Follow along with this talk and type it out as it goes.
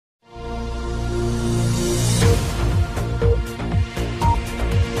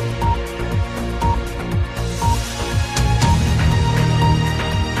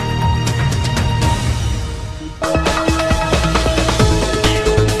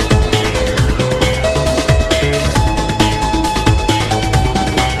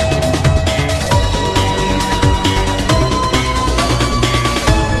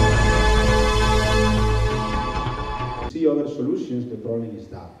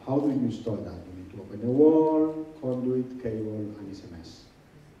how do you install that? You need to open the wall, conduit, cable, and it's a mess.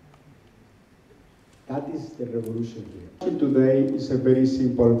 That is the revolution here. Today is a very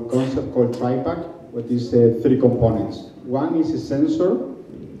simple concept called Tripak, what is 3 components. One is a sensor.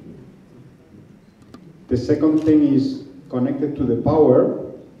 The second thing is connected to the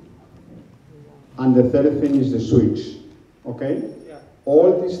power. And the third thing is the switch. Okay? Yeah.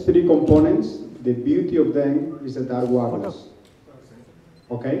 All these 3 components, the beauty of them is that they are wireless.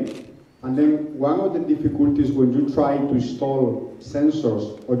 Okay? And then one of the difficulties when you try to install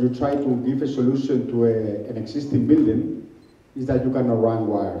sensors or you try to give a solution to an existing building is that you cannot run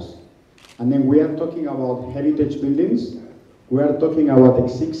wires. And then we are talking about heritage buildings. We are talking about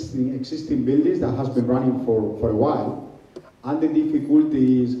existing buildings that has been running for a while. And the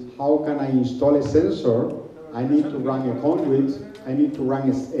difficulty is how can I install a sensor? I need to run a conduit. I need to run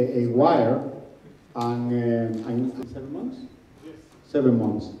a wire. And 7 months? Yes. 7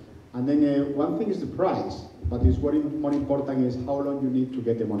 months. And then one thing is the price, but it's what is more important is how long you need to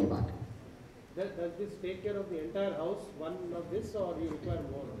get the money back. Does this take care of the entire house, one of this, or you require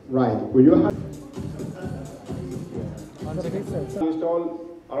more? Right. Will you have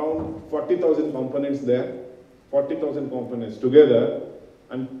install around 40,000 components there, 40,000 components together,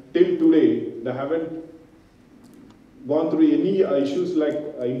 and till today they haven't gone through any issues like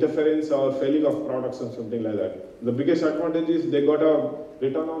interference or failing of products or something like that. The biggest advantage is they got a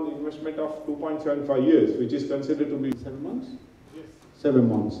return on the investment of 2.75 years, which is considered to be 7 months? Yes. 7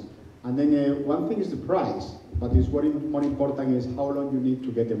 months. And then one thing is the price, but it's what is more important is how long you need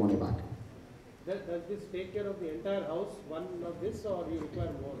to get the money back. Does this take care of the entire house, one of this, or you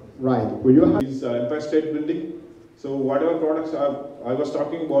require more? Right. Will you have this Empire State Building? So whatever products I was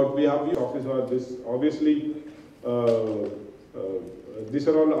talking about, we have the office or this. Obviously, these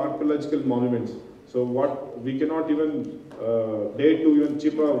are all archaeological monuments. So what we cannot even dare to even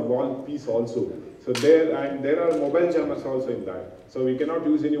chip a wall piece also. So there are mobile jammers also in that. So we cannot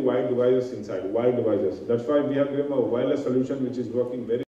use any wired devices inside, wired devices. That's why we have given a wireless solution which is working very